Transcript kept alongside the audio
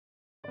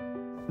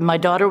My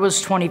daughter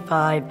was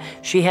 25,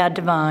 she had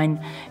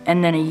Divine,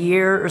 and then a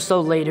year or so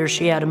later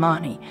she had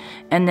Imani,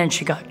 and then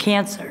she got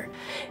cancer.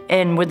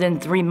 And within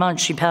 3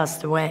 months she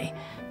passed away.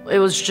 It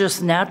was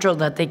just natural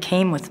that they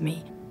came with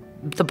me.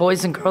 The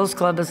Boys and Girls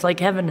Club is like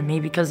heaven to me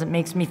because it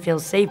makes me feel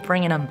safe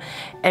bringing them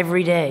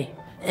every day.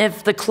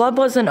 If the club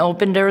wasn't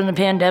open during the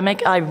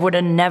pandemic, I would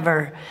have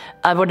never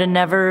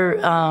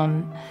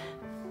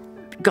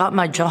got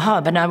my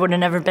job, and I would have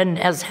never been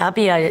as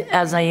happy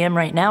as I am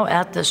right now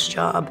at this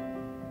job.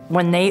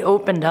 When they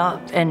opened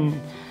up,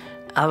 and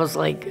I was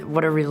like,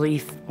 what a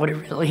relief, what a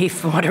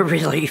relief, what a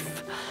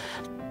relief.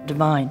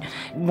 Divine.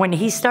 When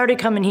he started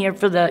coming here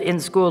for the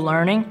in-school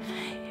learning,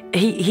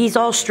 he's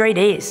all straight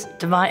A's,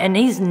 Divine, and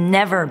he's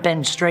never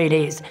been straight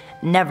A's,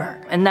 never.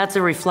 And that's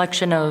a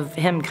reflection of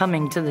him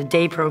coming to the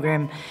day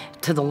program,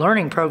 to the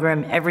learning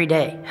program every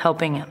day,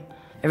 helping him.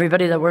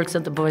 Everybody that works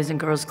at the Boys and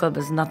Girls Club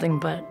is nothing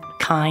but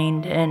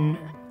kind and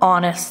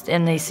honest,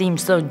 and they seem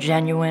so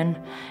genuine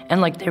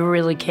and like they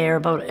really care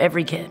about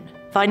every kid.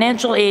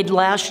 Financial aid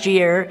last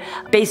year,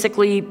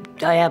 basically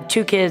I have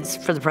 2 kids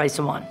for the price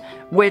of 1,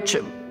 which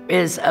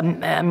is,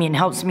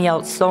 helps me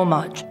out so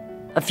much.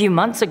 A few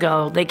months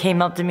ago, they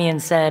came up to me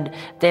and said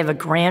they have a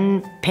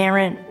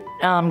grandparent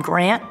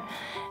grant,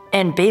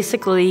 and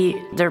basically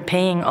they're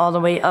paying all the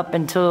way up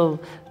until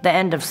the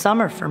end of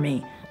summer for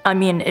me.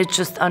 It's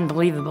just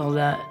unbelievable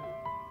that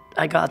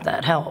I got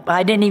that help.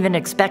 I didn't even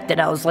expect it.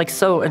 I was like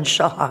so in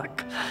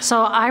shock.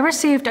 So I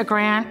received a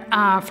grant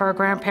for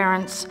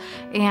grandparents,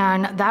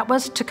 and that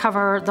was to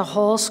cover the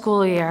whole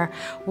school year,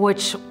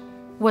 which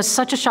was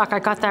such a shock. I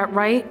got that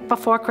right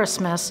before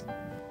Christmas.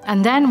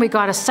 And then we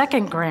got a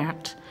second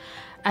grant,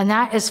 and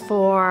that is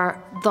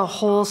for the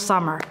whole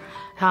summer,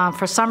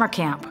 for summer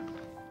camp.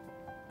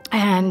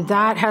 And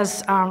that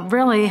has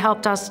really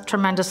helped us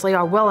tremendously,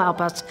 or will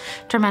help us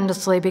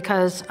tremendously,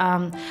 because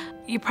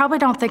you probably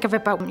don't think of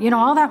it, but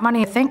all that money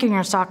you're thinking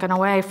you're socking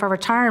away for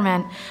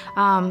retirement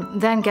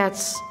then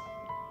gets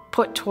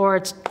put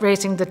towards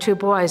raising the 2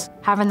 boys.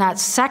 Having that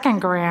second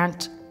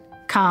grant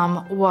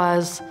come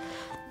was,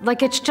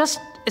 like,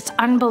 it's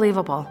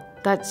unbelievable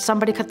that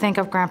somebody could think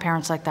of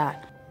grandparents like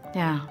that.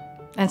 Yeah,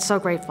 and so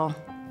grateful.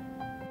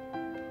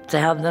 To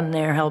have them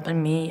there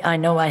helping me, I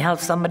know I have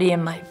somebody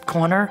in my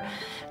corner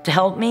to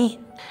help me,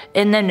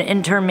 and then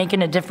in turn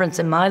making a difference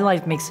in my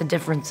life makes a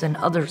difference in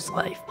others'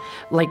 life.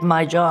 Like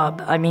my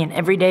job,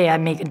 every day I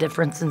make a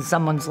difference in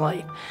someone's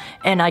life,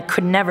 and I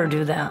could never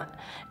do that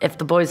if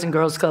the Boys and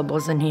Girls Club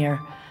wasn't here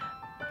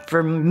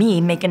for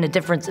me making a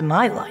difference in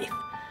my life.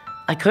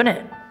 I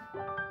couldn't.